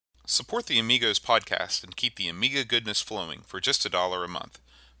Support the Amigos podcast and keep the Amiga goodness flowing for just $1 a month.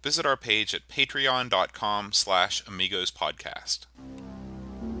 Visit our page at patreon.com/AmigosPodcast.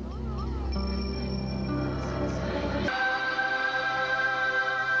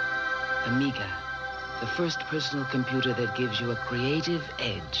 Amiga, the first personal computer that gives you a creative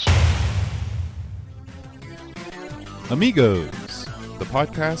edge. Amigos, the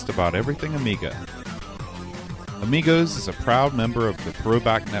podcast about everything Amiga. Amigos is a proud member of the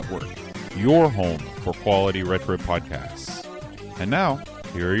Throwback Network, your home for quality retro podcasts. And now,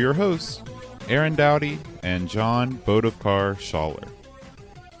 here are your hosts, Aaron Dowdy and John Bodovkar Schaller.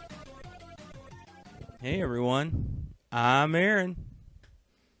 Hey everyone, I'm Aaron.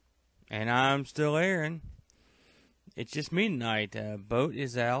 And I'm still Aaron. It's just me tonight. Boat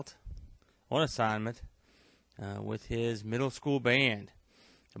is out on assignment with his middle school band.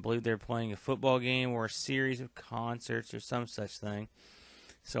 I believe they're playing a football game or a series of concerts or some such thing.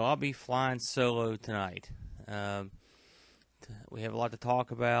 So I'll be flying solo tonight. We have a lot to talk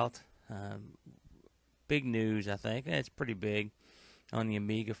about. Big news, I think. It's pretty big on the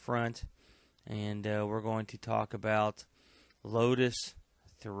Amiga front. And we're going to talk about Lotus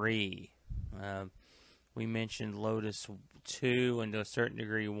 3. We mentioned Lotus 2 and to a certain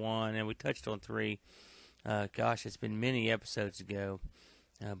degree 1, and we touched on 3. Gosh, it's been many episodes ago,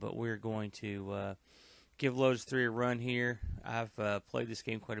 but we're going to give Lotus 3 a run here. I've played this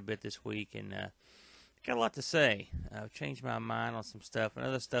game quite a bit this week, and got a lot to say. I've changed my mind on some stuff, and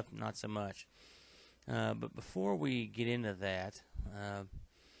other stuff not so much. But before we get into that,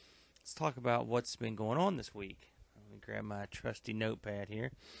 let's talk about what's been going on this week. Let me grab my trusty notepad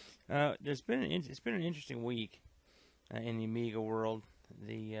here. It's been an interesting week in the Amiga world.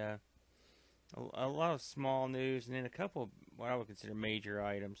 A lot of small news, and then a couple of what I would consider major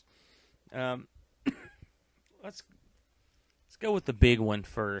items. Let's go with the big one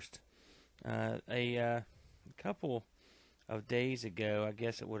first. A couple of days ago, I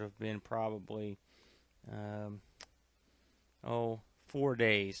guess it would have been probably 4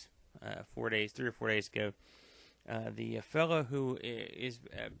 days. 3 or 4 days ago. The fellow who is,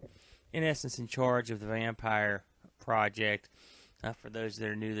 in essence, in charge of the Vampire project, for those that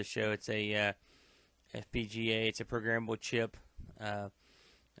are new to the show, it's a FPGA, it's a programmable chip and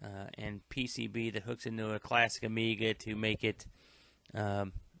PCB that hooks into a classic Amiga to make it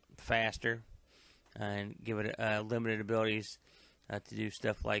faster and give it limited abilities to do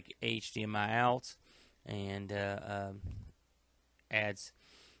stuff like HDMI out and adds...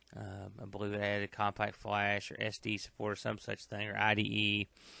 I believe it added compact flash or SD support or some such thing, or IDE.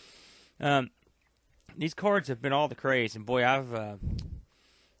 These cards have been all the craze, and boy, I've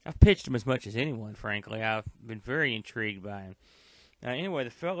pitched them as much as anyone, frankly. I've been very intrigued by them. Anyway, the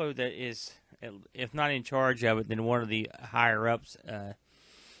fellow that is, if not in charge of it, then one of the higher-ups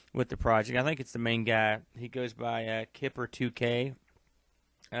with the project, I think it's the main guy. He goes by Kipper2K.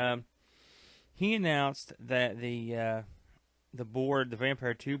 He announced that the board, the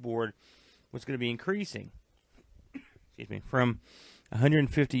Vampire 2 board, was going to be increasing. Excuse me, from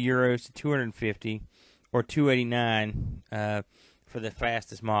 150 euros to 250 or 289 for the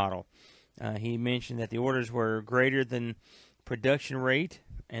fastest model. He mentioned that the orders were greater than production rate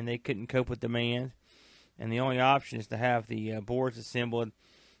and they couldn't cope with demand. And the only option is to have the boards assembled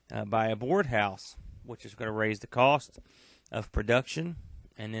by a board house, which is going to raise the cost of production.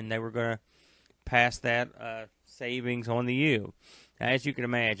 And then they were going to pass that savings on to you. Now, as you can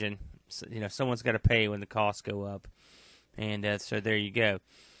imagine, someone's got to pay when the costs go up, and so there you go.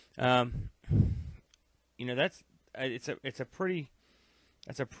 That's it's a pretty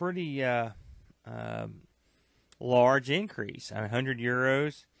large increase. 100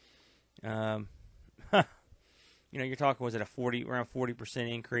 euros. You're talking, was it around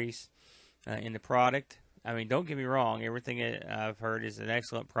 40% increase in the product? I mean, don't get me wrong. Everything I've heard is an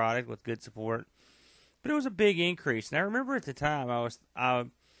excellent product with good support. But it was a big increase, and I remember at the time I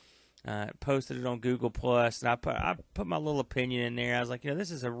posted it on Google Plus, and I put my little opinion in there. I was like,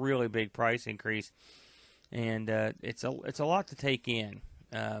 this is a really big price increase, and it's a lot to take in.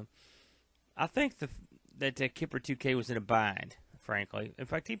 I think that Kipper2K was in a bind, frankly. In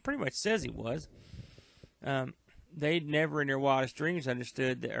fact, he pretty much says he was. They'd never in their wildest dreams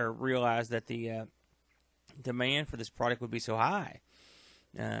understood or realized that the demand for this product would be so high.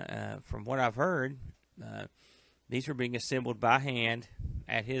 From what I've heard. These were being assembled by hand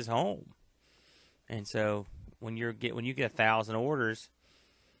at his home, and so when you get 1,000 orders,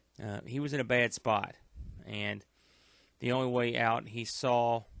 he was in a bad spot, and the only way out he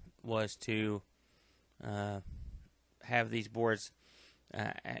saw was to have these boards,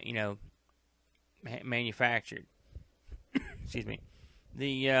 manufactured. Excuse me.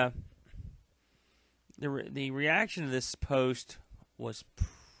 the reaction to this post was,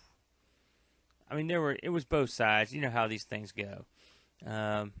 I mean, it was both sides. You know how these things go.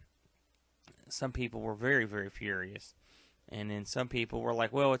 Some people were very, very furious, and then some people were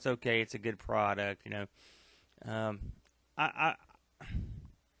like, "Well, it's okay. It's a good product." You know, I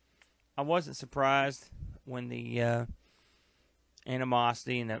wasn't surprised when the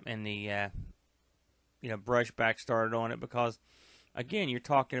animosity and the brushback started on it, because again, you're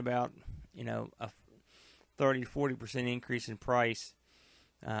talking about a 30 to 40% increase in price.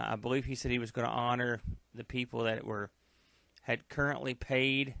 I believe he said he was going to honor the people that had currently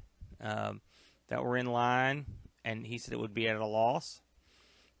paid, that were in line, and he said it would be at a loss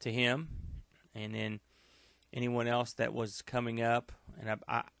to him, and then anyone else that was coming up. And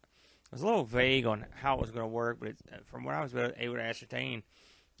I was a little vague on how it was going to work, but from what I was able to ascertain,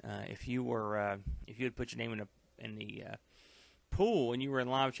 if you had put your name in the pool and you were in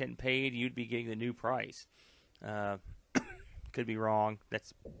line but you hadn't paid, you'd be getting the new price. Could be wrong.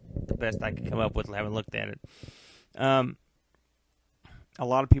 That's the best I could come up with. I haven't looked at it. A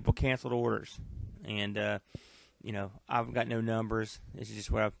lot of people canceled orders, and I've got no numbers. This is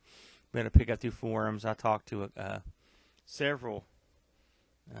just what I've been able to pick up through forums. I talked to several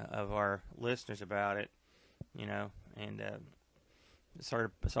of our listeners about it, and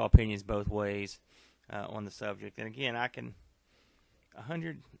saw opinions both ways on the subject. And again, I can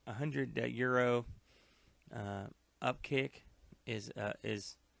 100 euro upkick is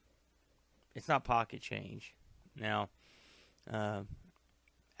it's not pocket change. Now,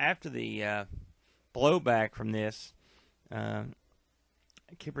 after the blowback from this,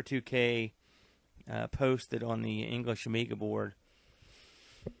 Kipper 2K posted on the English Amiga board,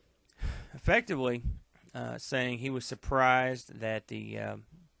 effectively saying he was surprised that the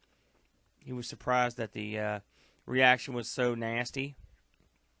reaction was so nasty,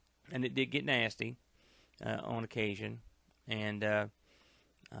 and it did get nasty on occasion. And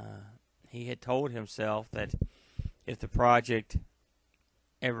he had told himself that if the project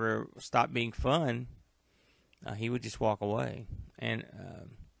ever stopped being fun, he would just walk away. And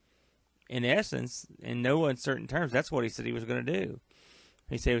in essence, in no uncertain terms, that's what he said he was going to do.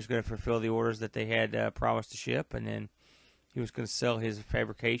 He said he was going to fulfill the orders that they had promised to ship, and then he was going to sell his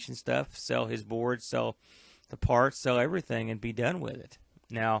fabrication stuff, sell his boards, sell the parts, sell everything, and be done with it.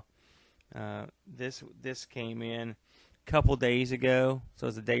 Now, this came in a couple days ago, so it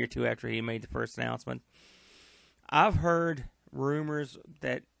was a day or two after he made the first announcement. I've heard rumors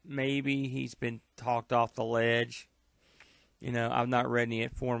that maybe he's been talked off the ledge. I've not read any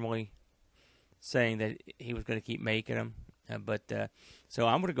formally saying that he was going to keep making them. So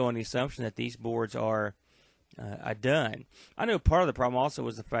I'm going to go on the assumption that these boards are done. I know part of the problem also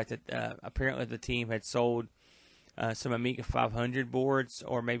was the fact that apparently the team had sold some Amiga 500 boards,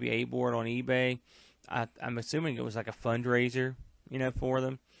 or maybe a board on eBay. I'm assuming it was like a fundraiser, for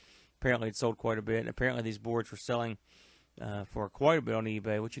them. Apparently it sold quite a bit. And apparently these boards were selling for quite a bit on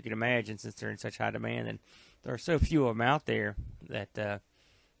eBay, which you can imagine since they're in such high demand. And there are so few of them out there that,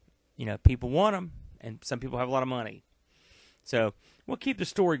 people want them, and some people have a lot of money. So we'll keep the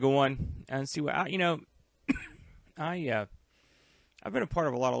story going and see what I've been a part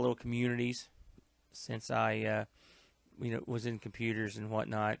of a lot of little communities since I was in computers and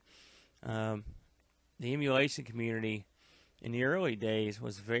whatnot. The emulation community in the early days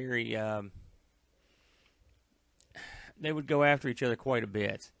was very they would go after each other quite a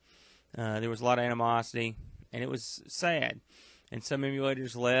bit. There was a lot of animosity, and it was sad. And some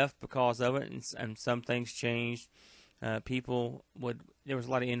emulators left because of it, and some things changed. There was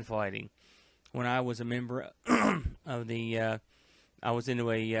a lot of infighting. When I was a member of the, I was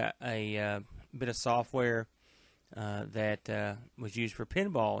into a bit of software that was used for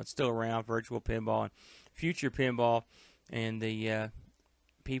pinball. It's still around, virtual pinball and future pinball, and the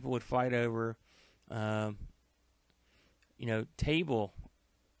people would fight over, table,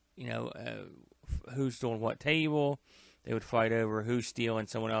 who's doing what table. They would fight over who's stealing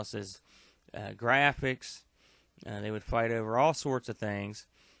someone else's graphics. They would fight over all sorts of things.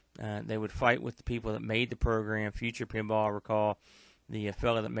 They would fight with the people that made the program. Future Pinball, I recall, the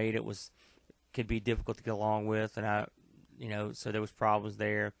fellow that made it could be difficult to get along with, and so there was problems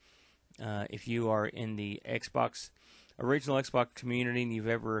there. If you are in the original Xbox community, and you've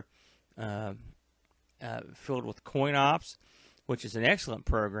ever filled with CoinOps, which is an excellent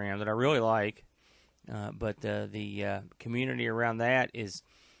program that I really like, but the community around that is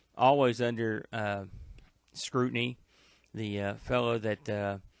always under scrutiny. The fellow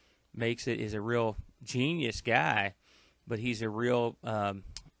that makes it is a real genius guy, but he's a real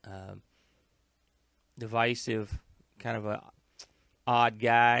divisive, kind of odd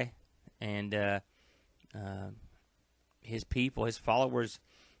guy, and his people, his followers,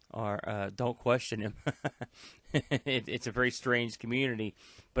 don't question him. It's a very strange community,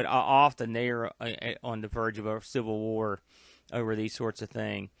 but often they are on the verge of a civil war over these sorts of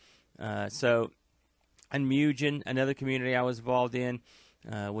things. So, and Mugen, another community I was involved in,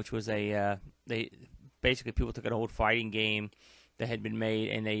 which was they basically people took an old fighting game that had been made,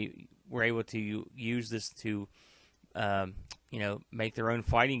 and they were able to use this to make their own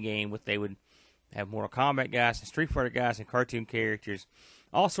fighting game. They would have Mortal Kombat guys and Street Fighter guys and cartoon characters,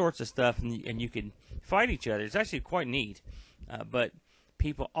 all sorts of stuff, and you could fight each other. It's actually quite neat. But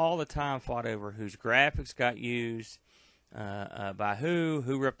people all the time fought over whose graphics got used, by who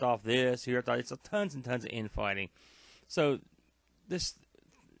ripped off this, who ripped off. It's tons and tons of infighting. So this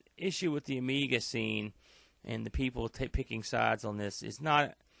issue with the Amiga scene and the people picking sides on this is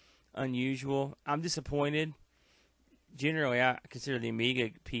not unusual. I'm disappointed. Generally, I consider the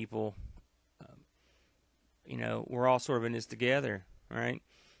Amiga people, we're all sort of in this together, right?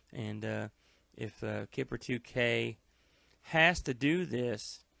 And if Kipper 2K has to do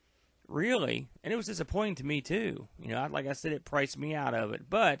this, really, and it was disappointing to me too. Like I said, it priced me out of it.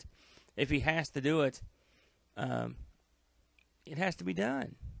 But if he has to do it, it has to be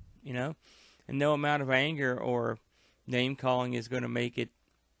done, and no amount of anger or name calling is going to make it,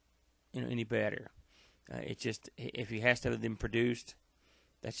 any better. It just, if he has to have them produced,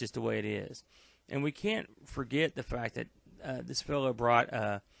 that's just the way it is. And we can't forget the fact that this fellow brought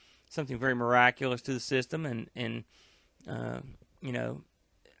something very miraculous to the system, and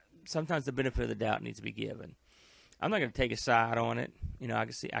sometimes the benefit of the doubt needs to be given. I'm not going to take a side on it. I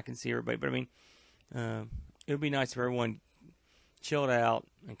can see everybody, but I mean, it would be nice if everyone chilled out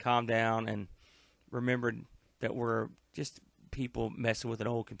and calmed down and remembered that we're just people messing with an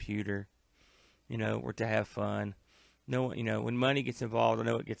old computer. We're to have fun. No, when money gets involved, I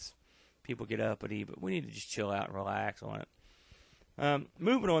know people get uppity, but we need to just chill out and relax on it.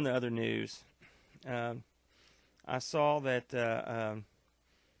 Moving on to other news, I saw that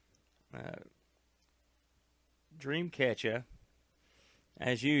Dreamcatcher,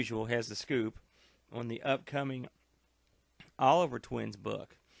 as usual, has the scoop on the upcoming Oliver Twins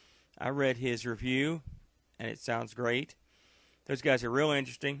book. I read his review, and it sounds great. Those guys are real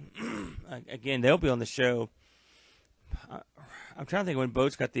interesting. Again, they'll be on the show. I'm trying to think when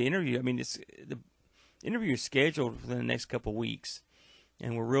Boat's got the interview. I mean, the interview is scheduled for the next couple of weeks,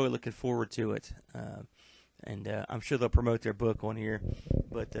 and we're really looking forward to it. And I'm sure they'll promote their book on here.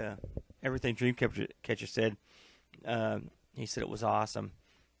 But everything Dreamcatcher said, he said it was awesome.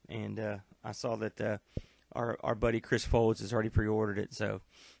 And I saw that our buddy Chris Folds has already pre-ordered it, so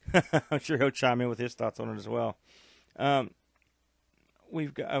I'm sure he'll chime in with his thoughts on it as well.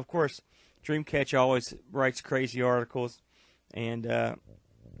 We've got, of course, Dreamcatcher always writes crazy articles, and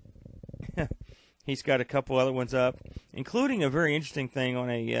he's got a couple other ones up, including a very interesting thing on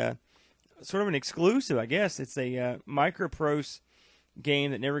a sort of an exclusive, I guess. It's a Microprose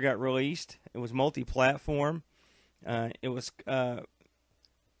game that never got released. It was multi-platform.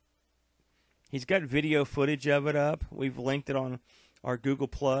 He's got video footage of it up. We've linked it on our Google+.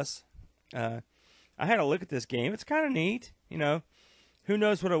 I had a look at this game. It's kind of neat, Who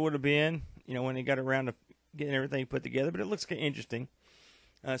knows what it would have been, when they got around to getting everything put together, but it looks interesting.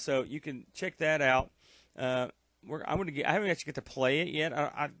 So you can check that out. I haven't actually get to play it yet.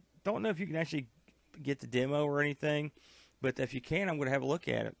 I don't know if you can actually get the demo or anything, but if you can, I'm going to have a look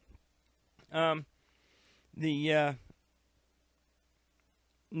at it. The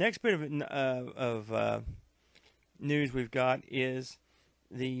next bit of news we've got is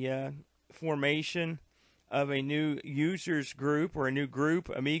the formation of a new users group, or a new group,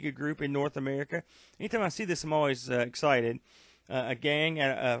 Amiga group in North America. Anytime I see this, I'm always excited. A gang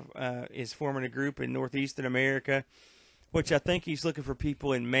is forming a group in Northeastern America, which I think he's looking for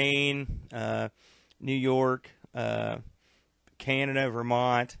people in Maine, New York, Canada,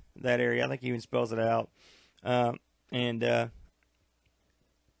 Vermont, that area. I think he even spells it out. And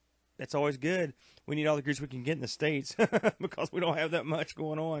that's always good. We need all the groups we can get in the States because we don't have that much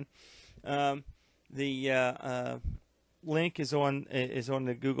going on. The link is on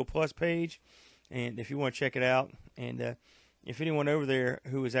the Google Plus page, and if you want to check it out, and if anyone over there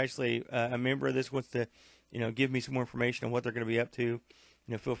who is actually a member of this wants to, give me some more information on what they're going to be up to,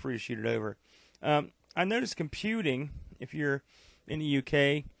 feel free to shoot it over. I noticed computing. If you're in the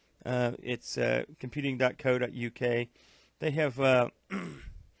UK, it's computing.co.uk.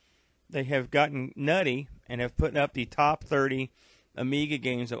 They have gotten nutty and have put up the top 30 Amiga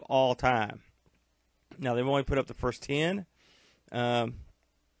games of all time. Now, they've only put up the first 10.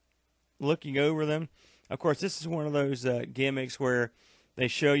 Looking over them, Of course, this is one of those gimmicks where they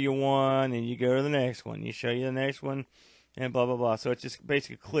show you one and you go to the next one. You show you the next one and blah, blah, blah. So it's just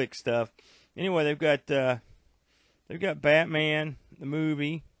basically click stuff. Anyway, they've got Batman, the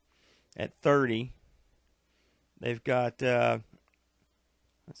movie, at 30. They've got, let's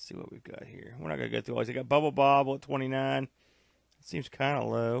see what we've got here. We're not going to go through all these. They got Bubble Bobble at 29. It seems kind of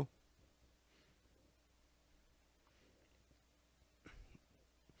low.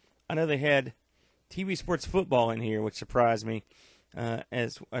 I know they had TV Sports Football in here, which surprised me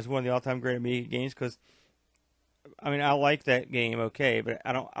as one of the all-time great Amiga games. Because I mean, I like that game, okay, but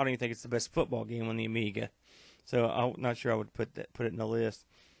I don't even think it's the best football game on the Amiga. So I'm not sure I would put it in the list.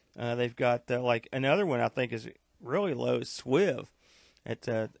 They've got like another one I think is really low, Swiv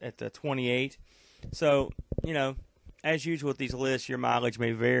at 28. So as usual with these lists, your mileage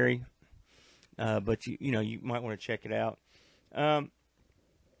may vary, but you might want to check it out.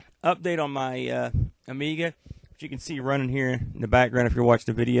 Update on my Amiga, which you can see running here in the background if you're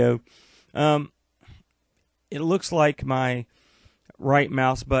watching the video. It looks like my right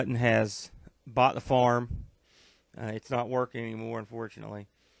mouse button has bought the farm. It's not working anymore, unfortunately.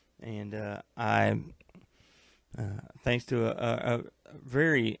 And thanks to a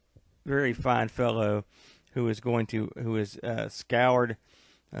very, very fine fellow who has scoured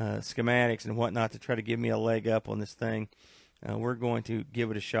schematics and whatnot to try to give me a leg up on this thing. We're going to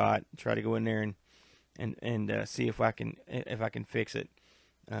give it a shot. Try to go in there and see if I can fix it.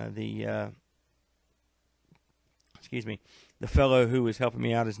 The fellow who is helping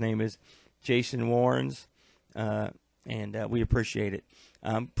me out, his name is Jason Warrens, and we appreciate it.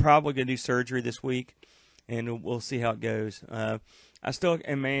 I'm probably going to do surgery this week, and we'll see how it goes. I still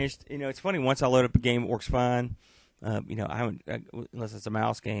am managed. It's funny. Once I load up a game, it works fine. I haven't, unless it's a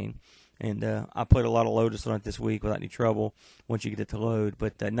mouse game. And I played a lot of Lotus on it this week without any trouble once you get it to load.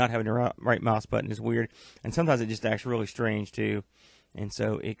 But not having the right mouse button is weird, and sometimes it just acts really strange too, and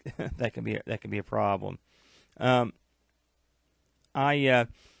so that can be a problem. For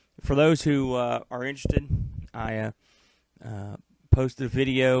those who are interested, I posted a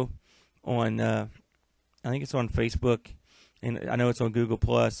video on I think it's on Facebook, and I know it's on Google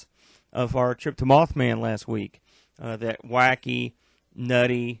Plus, of our trip to Mothman last week. That wacky,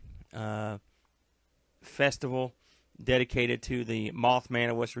 nutty festival dedicated to the Mothman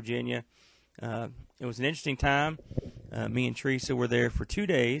of West Virginia. It was an interesting time. Me and Teresa were there for 2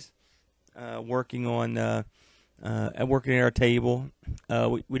 days, working at our table.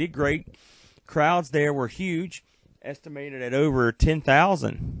 We did great. Crowds there were huge, estimated at over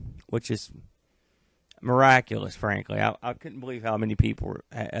 10,000, which is miraculous, frankly. I couldn't believe how many people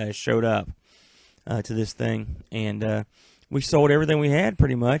showed up to this thing, and we sold everything we had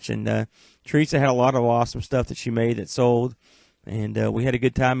pretty much, and Teresa had a lot of awesome stuff that she made that sold, and we had a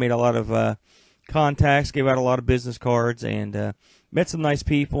good time, made a lot of contacts, gave out a lot of business cards, and met some nice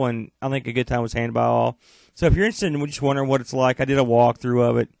people, and I think a good time was had by all. So if you're interested in just wondering what it's like, I did a walkthrough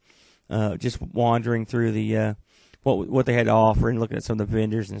of it, just wandering through the what they had to offer and looking at some of the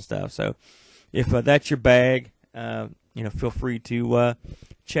vendors and stuff. So if that's your bag, feel free to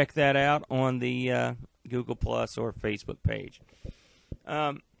check that out on the Google Plus or Facebook page.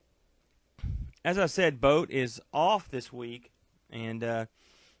 As I said, Boat is off this week, and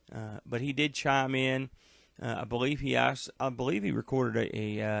but he did chime in. I believe he recorded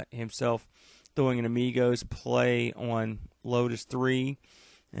a himself throwing an Amigos play on Lotus 3,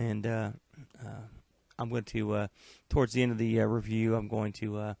 and I'm going to towards the end of the review, I'm going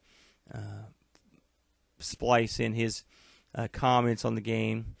to splice in his comments on the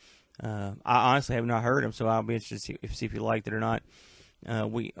game. I honestly have not heard him, so I'll be interested to see if he liked it or not.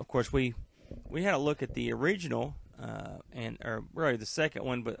 We had a look at the original, or really the second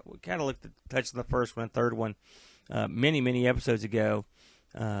one, but we kind of touched on the first one and third one many episodes ago.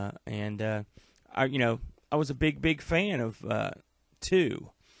 I was a big fan of 2.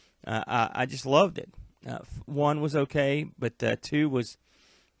 I just loved it. 1 was okay, but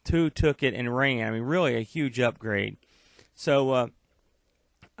 2 took it and ran. I mean, really a huge upgrade. So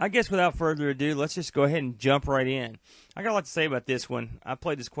I guess without further ado, let's just go ahead and jump right in. I got a lot to say about this one. I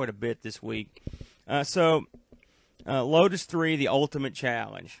played this quite a bit this week. Lotus 3, The Ultimate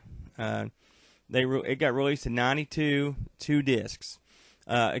Challenge. It got released in '92, 2 discs.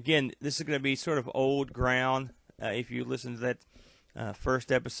 Again, this is going to be sort of old ground. If you listen to that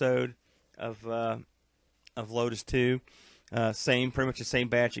first episode of Lotus 2, pretty much the same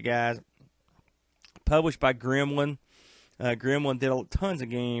batch of guys. Published by Gremlin. Gremlin did tons of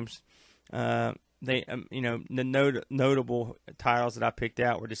games. The notable titles that I picked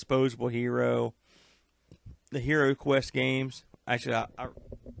out were Disposable Hero, the Hero Quest games. Actually,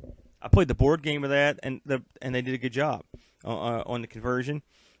 I played the board game of that, and they did a good job on the conversion.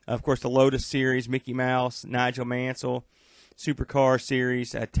 Of course, the Lotus series, Mickey Mouse, Nigel Mansell, Supercar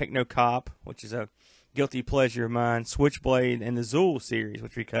series, Techno Cop, which is a guilty pleasure of mine, Switchblade, and the Zool series,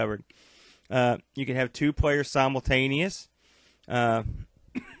 which we covered. You can have 2 players simultaneous.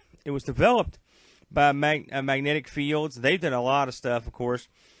 It was developed by Magnetic Fields. They've done a lot of stuff, of course.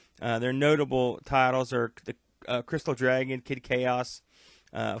 Their notable titles are the Crystal Dragon, Kid Chaos.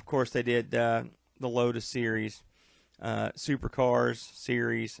 Of course, they did the Lotus series, Supercars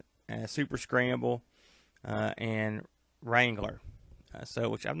series, Super Scramble, and Wrangler.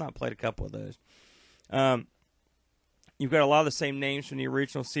 Which I've not played a couple of those. You've got a lot of the same names from the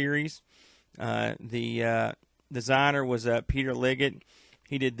original series. The designer was Peter Liggett.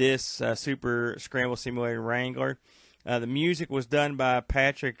 He did this Super Scramble Simulator Wrangler. The music was done by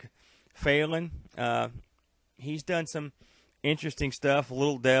Patrick Phelan. He's done some interesting stuff.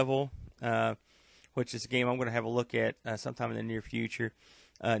 Little Devil, which is a game I'm going to have a look at sometime in the near future.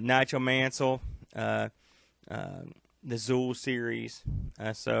 Nigel Mansell, the Zool series.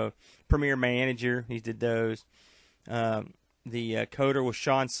 Premier Manager, he did those. The coder was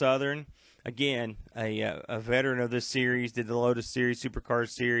Sean Southern. Again, a veteran of this series, did the Lotus series, Supercars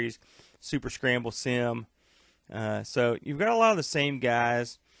series, Super Scramble Sim. So you've got a lot of the same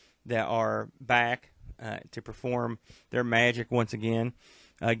guys that are back to perform their magic once again.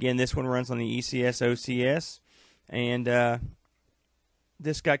 Again, this one runs on the ECS OCS, and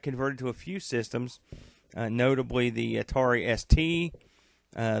this got converted to a few systems, notably the Atari ST,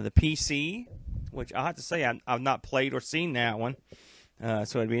 the PC, which I have to say I've not played or seen that one.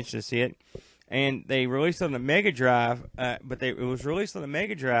 So I'd be interested to see it. And they released it on the Mega Drive, but it was released on the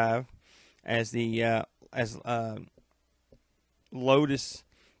Mega Drive as the Lotus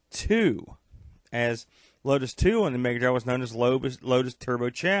 2. As Lotus 2 on the Mega Drive was known as Lotus Turbo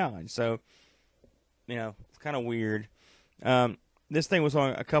Challenge. So, it's kind of weird. This thing was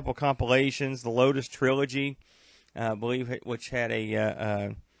on a couple compilations. The Lotus Trilogy, I believe, which had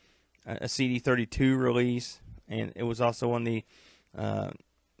a CD32 release, and it was also on the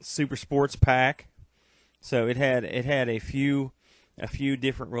Super Sports Pack. So it had a few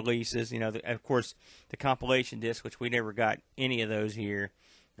different releases. Of course, the compilation disc, which we never got any of those here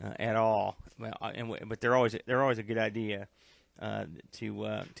at all. But they're always a good idea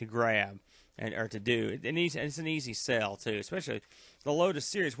to grab or to do. And it's an easy sell too, especially the Lotus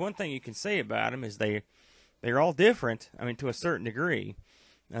series. One thing you can say about them is they're all different. I mean, to a certain degree,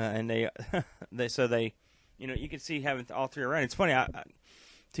 and they you can see having all 3 around. It's funny,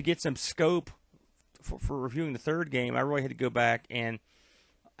 to get some scope for reviewing the third game, I really had to go back and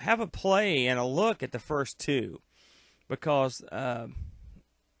have a play and a look at the first 2, because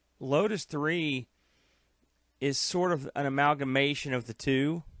Lotus 3 is sort of an amalgamation of the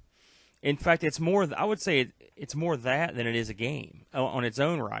 2. In fact, I would say it's more that than it is a game on its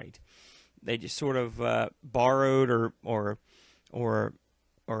own right. They just sort of borrowed or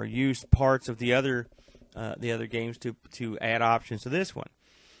used parts of the other games to add options to this one.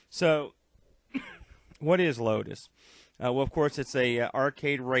 So, what is Lotus? Well, of course, it's a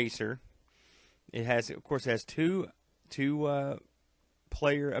arcade racer. It has 2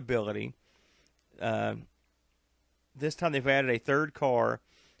 player ability. This time they've added a third car,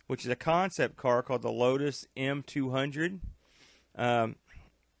 which is a concept car called the Lotus M200.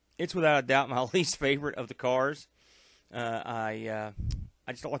 It's without a doubt my least favorite of the cars. I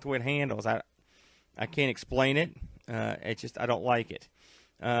just don't like the way it handles. I can't explain it. I don't like it.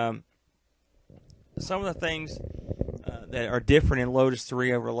 Some of the things that are different in Lotus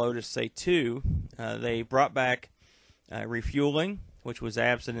 3 over Lotus, say, 2, they brought back refueling, which was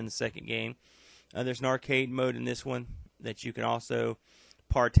absent in the second game. There's an arcade mode in this one that you can also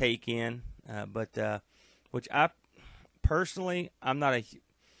partake in, but which I personally, I'm not a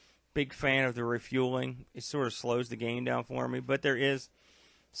big fan of the refueling. It sort of slows the game down for me, but there is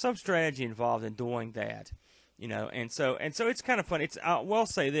some strategy involved in doing that, and so it's kind of fun. I will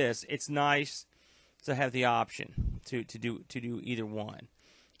say this: it's nice to have the option to do either one,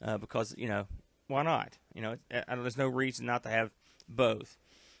 because why not? There's no reason not to have both.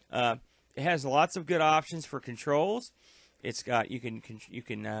 It has lots of good options for controls. It's got you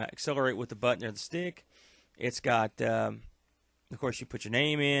can accelerate with the button or the stick. It's got of course you put your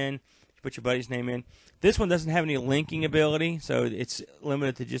name in. Put your buddy's name in. This one doesn't have any linking ability, so it's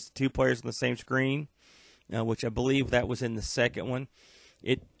limited to just 2 players on the same screen, which I believe that was in the second one.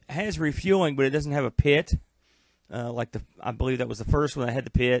 It has refueling, but it doesn't have a pit. I believe that was the first one that had the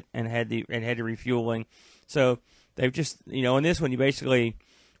pit and had the refueling. So they've just in this one you basically,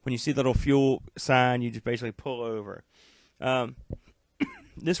 when you see the little fuel sign, you just basically pull over. The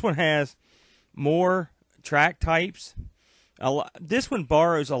This one has more track types. This one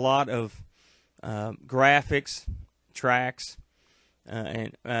borrows a lot of graphics, tracks,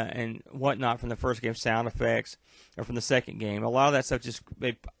 and whatnot from the first game, sound effects, or from the second game. A lot of that stuff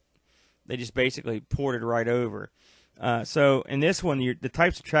they just basically ported right over. So in this one, the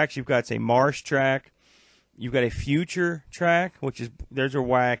types of tracks you've got, it's a marsh track. You've got a future track, theirs are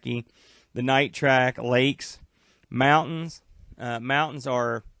wacky. The night track, lakes, mountains. Mountains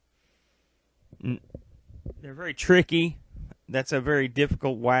are they're very tricky. That's a very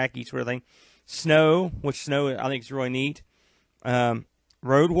difficult, wacky sort of thing. Snow I think is really neat.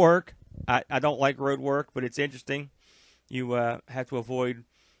 Road work. I don't like road work, but it's interesting. You have to avoid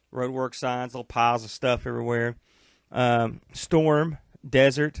road work signs, little piles of stuff everywhere. Storm,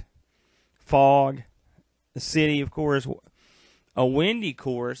 desert, fog, the city, of course. A windy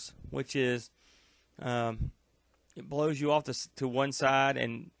course, which is it blows you off to one side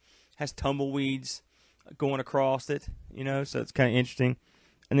and has tumbleweeds going across it, so it's kind of interesting.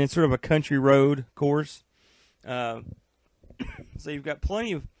 And then sort of a country road course. So you've got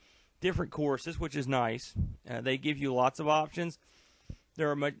plenty of different courses, which is nice. They give you lots of options. There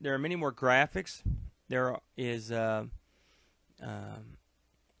are many more graphics. There is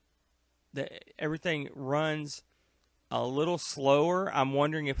everything runs a little slower. I'm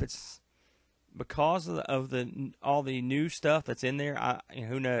wondering if it's because of all the new stuff that's in there.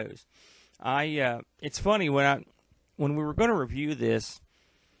 Who knows? It's funny when we were going to review this,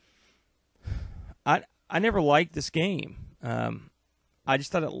 I never liked this game. I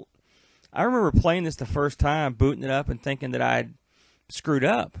just thought I remember playing this the first time, booting it up, and thinking that I'd screwed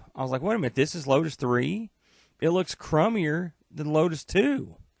up. I was like, wait a minute, this is Lotus 3? It looks crummier than Lotus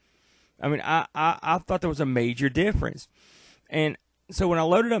 2. I mean, I thought there was a major difference. And so when I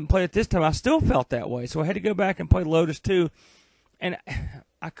loaded up and played it this time, I still felt that way. So I had to go back and play Lotus 2. And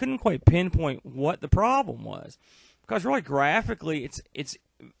I couldn't quite pinpoint what the problem was. Because really, graphically, it's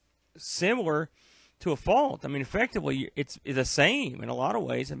similar to a fault. I mean, effectively, it's the same in a lot of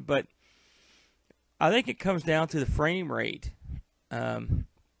ways. But I think it comes down to the frame rate.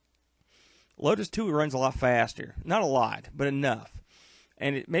 Lotus 2 runs a lot faster. Not a lot, but enough.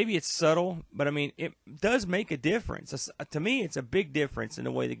 And maybe it's subtle, but I mean, it does make a difference. To me, it's a big difference in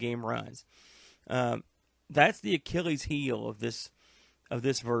the way the game runs. That's the Achilles heel of this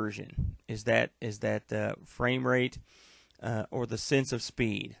version. Is that frame rate or the sense of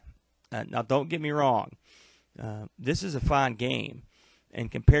speed? Now, don't get me wrong. This is a fine game, and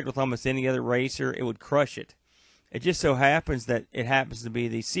compared with almost any other racer, it would crush it. It just so happens that it happens to be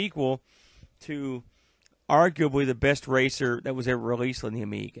the sequel to arguably the best racer that was ever released on the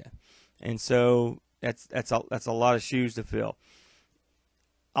Amiga, and so that's a lot of shoes to fill.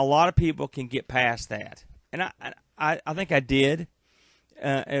 A lot of people can get past that, and I think I did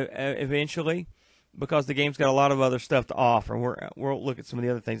eventually, because the game's got a lot of other stuff to offer. We'll look at some of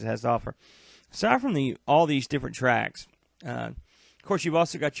the other things it has to offer. Aside from all these different tracks, of course, you've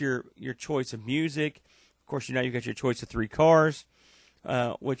also got your choice of music. Of course, you've got your choice of 3 cars,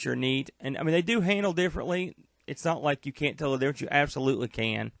 which are neat. And, I mean, they do handle differently. It's not like you can't tell the difference. You absolutely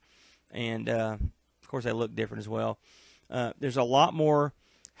can. And, of course, they look different as well. There's a lot more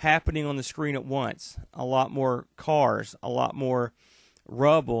happening on the screen at once. A lot more cars, a lot more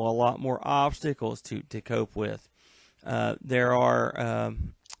rubble, a lot more obstacles to cope with. There are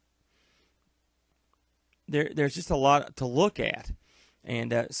there's just a lot to look at.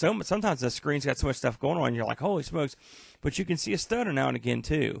 And sometimes the screen's got so much stuff going on, you're like, holy smokes. But you can see a stutter now and again,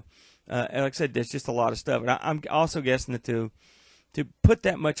 too. Like I said, there's just a lot of stuff. And I'm also guessing that to put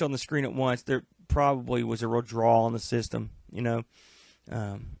that much on the screen at once, there probably was a real draw on the system, and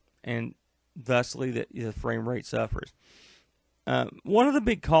thusly the frame rate suffers. One of the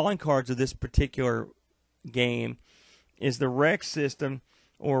big calling cards of this particular game is the REX system,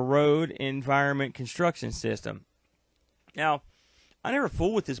 or Road Environment Construction System. Now, I never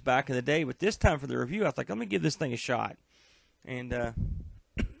fooled with this back in the day, but this time for the review, I was like, let me give this thing a shot. And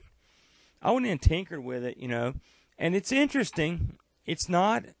I went in and tinkered with it, and it's interesting. It's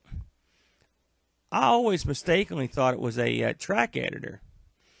not. I always mistakenly thought it was a track editor,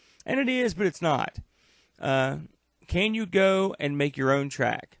 and it is, but it's not. Can you go and make your own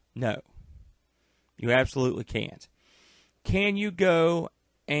track? No. You absolutely can't. Can you go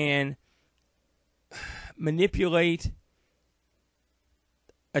and manipulate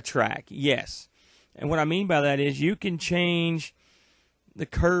a track? Yes. And what I mean by that is you can change the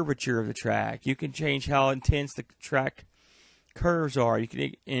curvature of the track. You can change how intense the track curves are. You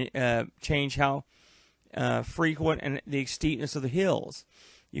can change how frequent and the steepness of the hills.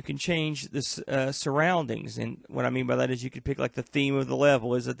 You can change the surroundings, and what I mean by that is you could pick like the theme of the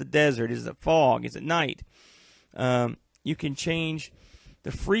level. Is it the desert? Is it fog? Is it night? You can change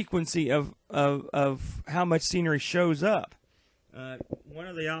the frequency of how much scenery shows up. One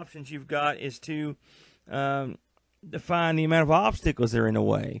of the options you've got is to define the amount of obstacles that are in the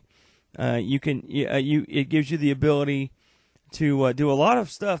way. It gives you the ability to do a lot of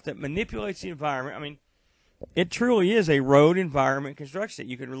stuff that manipulates the environment. I mean, it truly is a road environment construction.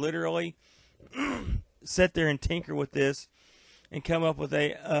 You can literally sit there and tinker with this and come up with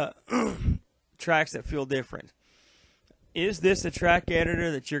tracks that feel different. Is this a track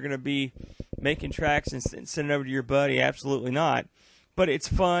editor that you're going to be making tracks and sending over to your buddy? Absolutely not. But it's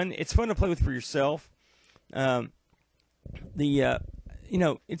fun. It's fun to play with for yourself. The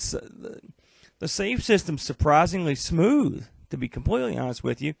save system's surprisingly smooth, to be completely honest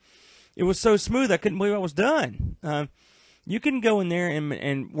with you. It was so smooth I couldn't believe I was done. You can go in there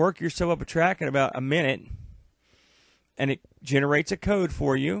and work yourself up a track in about a minute, and it generates a code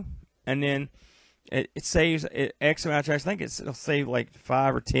for you, and then it saves X amount of tracks. I think it'll save like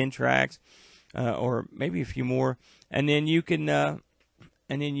 5 or 10 tracks, or maybe a few more, and then you can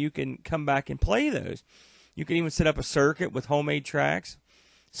come back and play those. You can even set up a circuit with homemade tracks.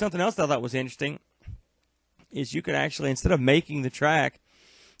 Something else that I thought was interesting is you can actually, instead of making the track,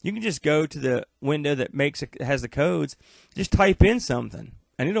 you can just go to the window that has the codes, just type in something,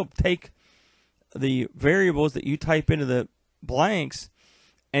 and it'll take the variables that you type into the blanks,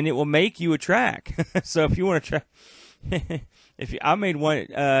 and it will make you a track. So if you want to track, I made one,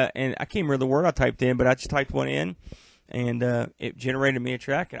 and I can't remember the word I typed in, but I just typed one in, and it generated me a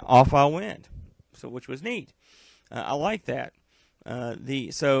track, and off I went. So which was neat. I like that.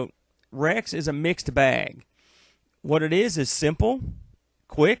 So Rex is a mixed bag. What it is simple,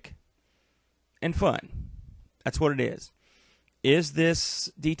 quick, and fun. That's what it is. Is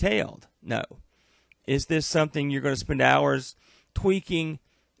this detailed? No. Is this something you're going to spend hours tweaking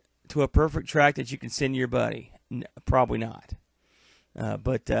to a perfect track that you can send to your buddy? No, probably not.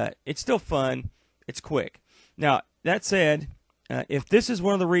 But it's still fun. It's quick. Now, that said, if this is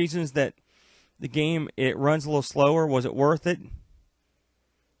one of the reasons that the game, it runs a little slower, was it worth it?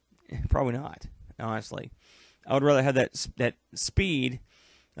 Probably not, honestly. I would rather have that speed.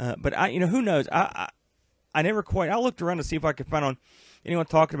 But who knows? I never quite. I looked around to see if I could find on anyone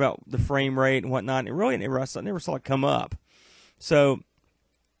talking about the frame rate and whatnot. And really, I never saw it come up. So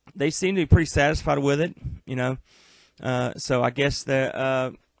they seem to be pretty satisfied with it. So I guess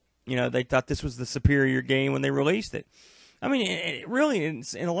that they thought this was the superior game when they released it. I mean, it really, in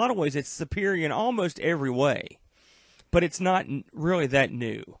a lot of ways, it's superior in almost every way. But it's not really that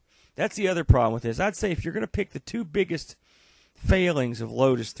new. That's the other problem with this. I'd say if you're going to pick the two biggest failings of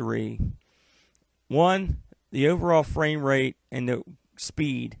Lotus 3, one, the overall frame rate and the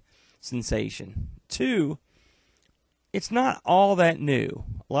speed sensation. Two, it's not all that new.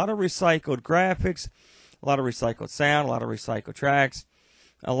 A lot of recycled graphics, a lot of recycled sound, a lot of recycled tracks,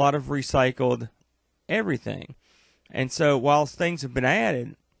 a lot of recycled everything. And so while things have been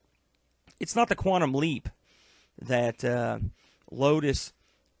added, it's not the quantum leap that Lotus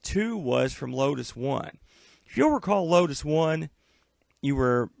 2 was from Lotus 1. If you'll recall Lotus 1, you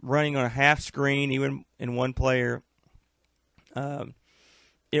were running on a half screen, even in one player.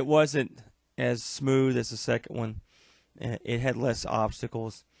 It wasn't as smooth as the second one. It had less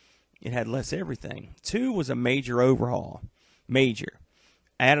obstacles. It had less everything. 2 was a major overhaul. Major.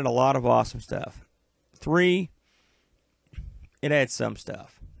 Added a lot of awesome stuff. 3, it adds some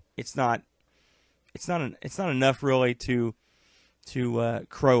stuff. It's not enough really to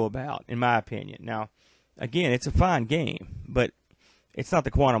crow about, in my opinion. Now, again, it's a fine game, but it's not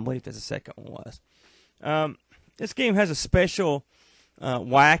the quantum leap that the second one was. This game has a special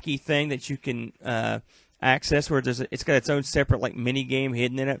wacky thing that you can access, where it's got its own separate mini game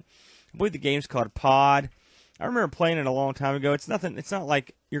hidden in it. I believe the game's called Pod. I remember playing it a long time ago. It's not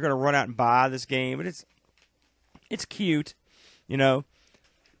like you're going to run out and buy this game, but it's cute.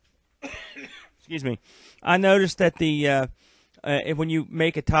 Excuse me. I noticed that when you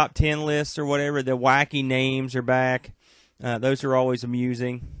make a top 10 list or whatever, the wacky names are back. Those are always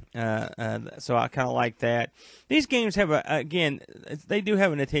amusing. So I kind of like that. These games have they do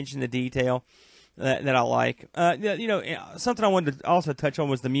have an attention to detail that I like. Something I wanted to also touch on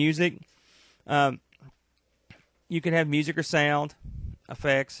was the music. You can have music or sound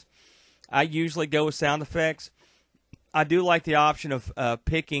effects. I usually go with sound effects. I do like the option of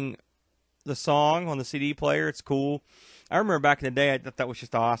picking the song on the CD player. It's cool. I remember back in the day, I thought that was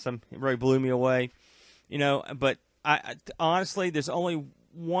just awesome. It really blew me away. But I honestly, there's only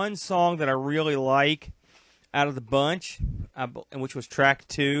one song that I really like out of the bunch, which was track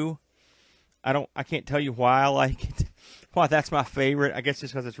 2. I can't tell you why I like it. Why that's my favorite. I guess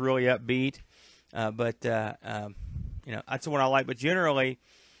just because it's really upbeat. But that's the one I like. But generally,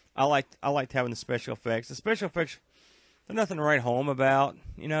 I liked having the special effects. The special effects, there's nothing to write home about.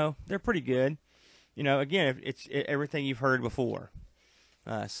 They're pretty good. Again, it's everything you've heard before.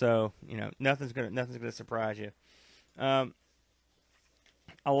 So nothing's gonna surprise you. A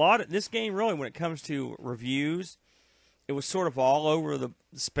lot of this game, really, when it comes to reviews, it was sort of all over the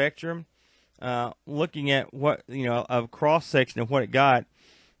spectrum. Looking at what a cross section of what it got,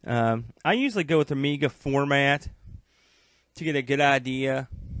 I usually go with Amiga format to get a good idea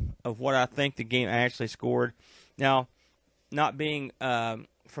of what I think the game actually scored. Now, not being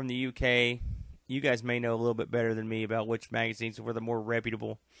from the UK, you guys may know a little bit better than me about which magazines were the more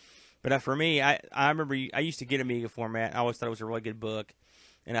reputable. But for me, I remember I used to get Amiga format. I always thought it was a really good book,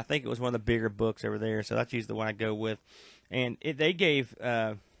 and I think it was one of the bigger books over there. So that's usually the one I go with. And they gave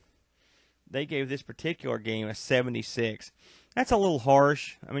this particular game a 76. That's a little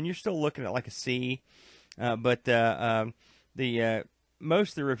harsh. I mean, you're still looking at like a C, but the most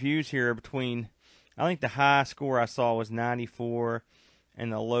of the reviews here are between. I think the high score I saw was 94,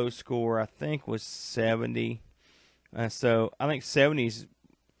 and the low score I think was 70. So I think 70's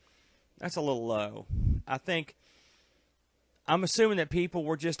that's a little low. I'm assuming that people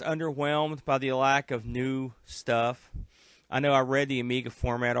were just underwhelmed by the lack of new stuff. I know I read the Amiga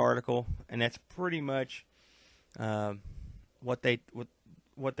format article, and that's pretty much what they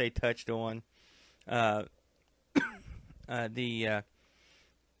touched on. I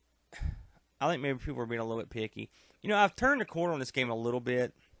think maybe people were being a little bit picky. I've turned the corner on this game a little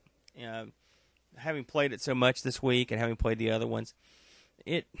bit. Having played it so much this week and having played the other ones,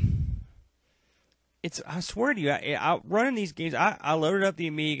 I swear to you, I running these games. I loaded up the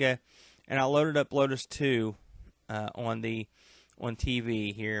Amiga, and I loaded up Lotus 2 on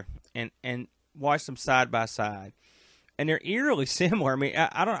TV here, and watched them side by side, and they're eerily similar. I mean,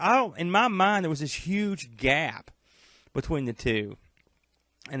 I don't. In my mind, there was this huge gap between the two,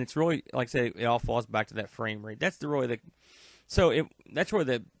 and it's really, like I said, it all falls back to that frame rate. That's really the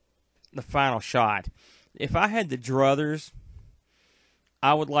final shot. If I had the druthers,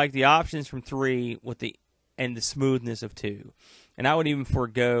 I would like the options from 3 and the smoothness of 2, and I would even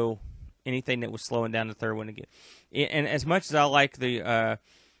forego anything that was slowing down the third one again. And as much as I like the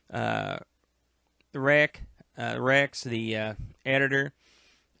Rex, the editor,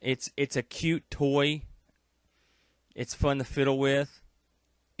 it's a cute toy. It's fun to fiddle with.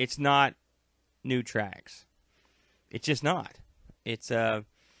 It's not new tracks. It's just not. It's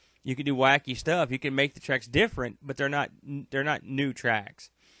you can do wacky stuff. You can make the tracks different, but they're not new tracks.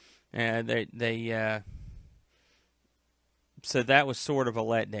 So that was sort of a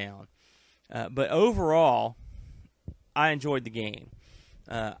letdown. But overall, I enjoyed the game.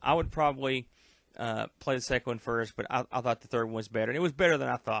 I would probably play the second one first, but I thought the third one was better. And it was better than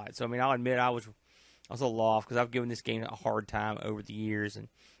I thought. So, I mean, I'll admit I was a little off because I've given this game a hard time over the years, and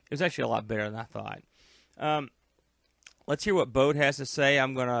it was actually a lot better than I thought. Let's hear what Bode has to say.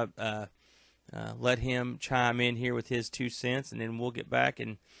 I'm going to let him chime in here with his 2 cents, and then we'll get back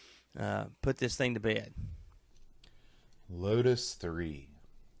and put this thing to bed. Lotus 3.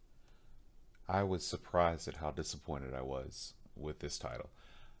 I was surprised at how disappointed I was with this title.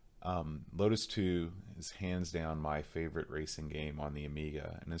 Lotus 2 is hands down my favorite racing game on the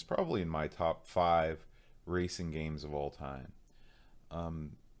Amiga, and is probably in my top 5 racing games of all time.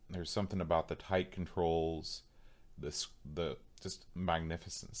 There's something about the tight controls, the just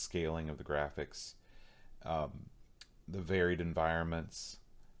magnificent scaling of the graphics, the varied environments,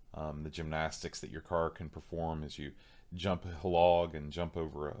 the gymnastics that your car can perform as you jump a log and jump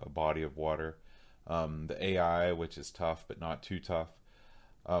over a body of water, the AI, which is tough but not too tough.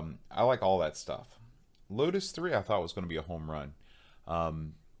 I like all that stuff. Lotus 3 I thought was going to be a home run.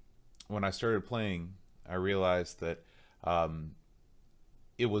 When I started playing, I realized that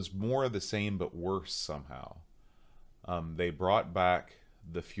it was more of the same but worse somehow. They brought back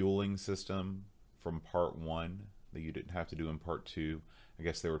the fueling system from part 1 that you didn't have to do in part 2. I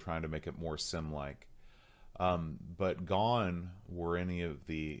guess they were trying to make it more sim-like. But gone were any of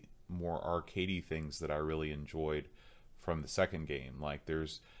the more arcadey things that I really enjoyed from the second game. Like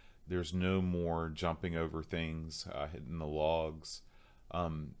there's no more jumping over things, hitting the logs.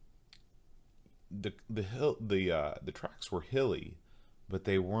 The tracks were hilly, but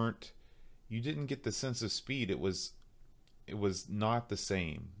they weren't. You didn't get the sense of speed. It was not the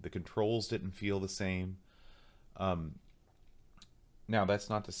same. The controls didn't feel the same. Now that's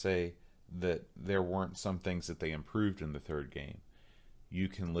not to say that there weren't some things that they improved in the third game. You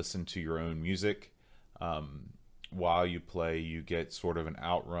can listen to your own music. While you play, you get sort of an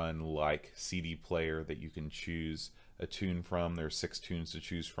Outrun-like CD player that you can choose a tune from. There's 6 tunes to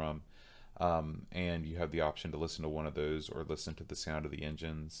choose from, and you have the option to listen to one of those or listen to the sound of the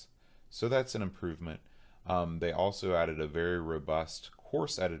engines. So that's an improvement. They also added a very robust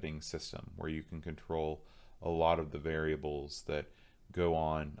course editing system where you can control a lot of the variables that go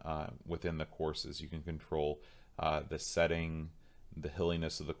on within the courses. You can control the setting, the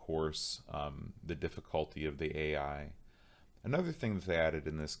hilliness of the course, the difficulty of the AI. Another thing that they added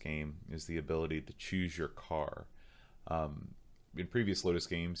in this game is the ability to choose your car. In previous Lotus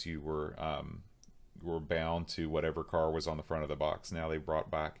games, you were bound to whatever car was on the front of the box. Now they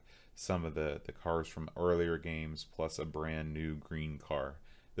brought back some of the cars from earlier games, plus a brand new green car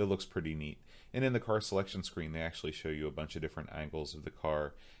that looks pretty neat. And in the car selection screen, they actually show you a bunch of different angles of the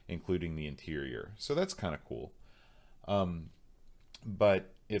car, including the interior. So that's kind of cool.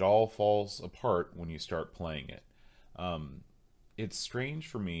 But it all falls apart when you start playing it. It's strange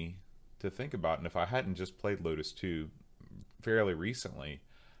for me to think about, and if I hadn't just played Lotus 2 fairly recently,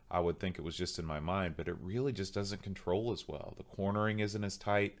 I would think it was just in my mind, but it really just doesn't control as well. The cornering isn't as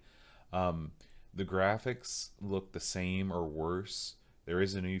tight. The graphics look the same or worse. There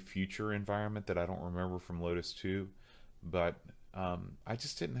is a new future environment that I don't remember from Lotus 2, but I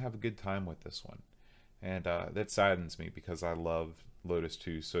just didn't have a good time with this one. And that saddens me because I love Lotus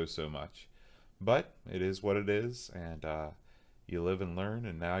 2 so much. But it is what it is, and you live and learn,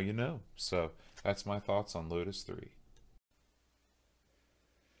 and now you know. So that's my thoughts on Lotus 3.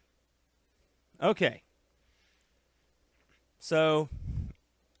 Okay. So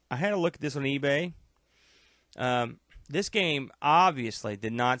I had a look at this on eBay. This game obviously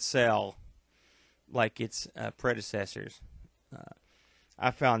did not sell like its predecessors.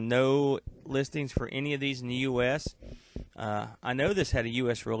 I found no listings for any of these in the U.S. I know this had a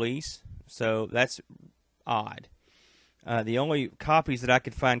U.S. release, so that's odd. The only copies that I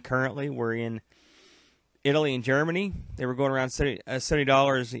could find currently were in Italy and Germany. They were going around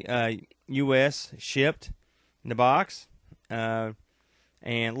 $70 U.S. shipped in the box.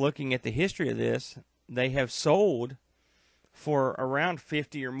 And looking at the history of this, they have sold for around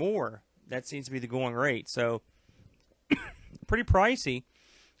 50 or more. That seems to be the going rate. So pretty pricey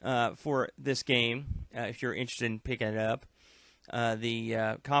for this game if you're interested in picking it up.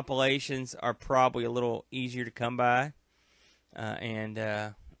 The compilations are probably a little easier to come by. And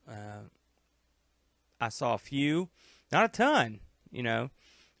I saw a few, not a ton,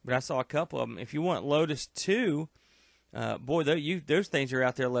 but I saw a couple of them. If you want Lotus 2, boy, those things are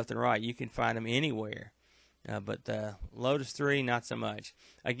out there left and right. You can find them anywhere. But Lotus 3, not so much.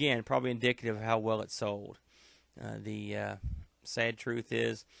 Again, probably indicative of how well it sold. The sad truth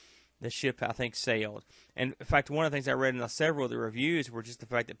is the ship, I think, sailed. And, in fact, one of the things I read in several of the reviews were just the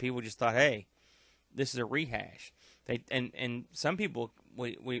fact that people just thought, hey, this is a rehash. And some people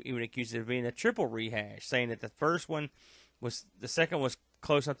we would accuse it of being a triple rehash, saying that the second was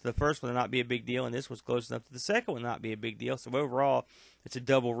close enough to the first one to not be a big deal, and this was close enough to the second one to not be a big deal. So overall, it's a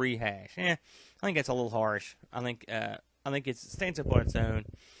double rehash. I think that's a little harsh. I think it stands up on its own.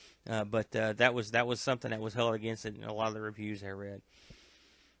 But that was something that was held against it in a lot of the reviews I read.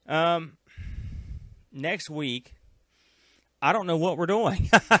 Next week, I don't know what we're doing.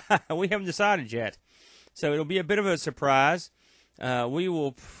 We haven't decided yet. So it'll be a bit of a surprise. We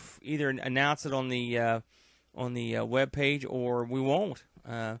will either announce it on the webpage or we won't.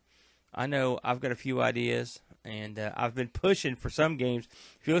 I know I've got a few ideas, and I've been pushing for some games.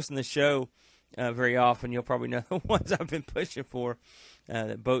 If you listen to the show very often, you'll probably know the ones I've been pushing for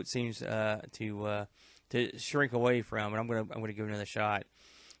that Boat seems to shrink away from, and I'm gonna give it another shot.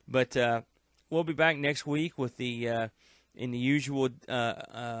 But we'll be back next week with in the usual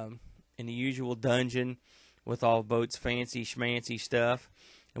dungeon with all Boat's fancy schmancy stuff,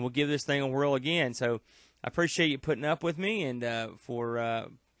 and we'll give this thing a whirl again. So I appreciate you putting up with me and for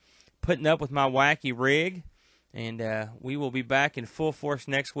putting up with my wacky rig, and we will be back in full force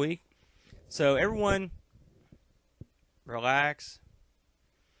next week. So everyone, relax,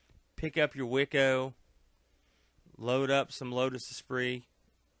 pick up your Wicco, load up some Lotus Esprit,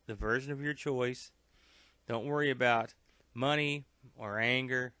 the version of your choice. Don't worry about money or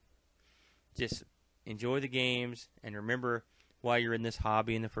anger. Just enjoy the games and remember why you're in this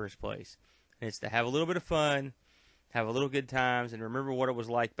hobby in the first place. And it's to have a little bit of fun, have a little good times, and remember what it was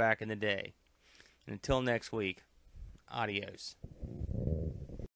like back in the day. And until next week, adios.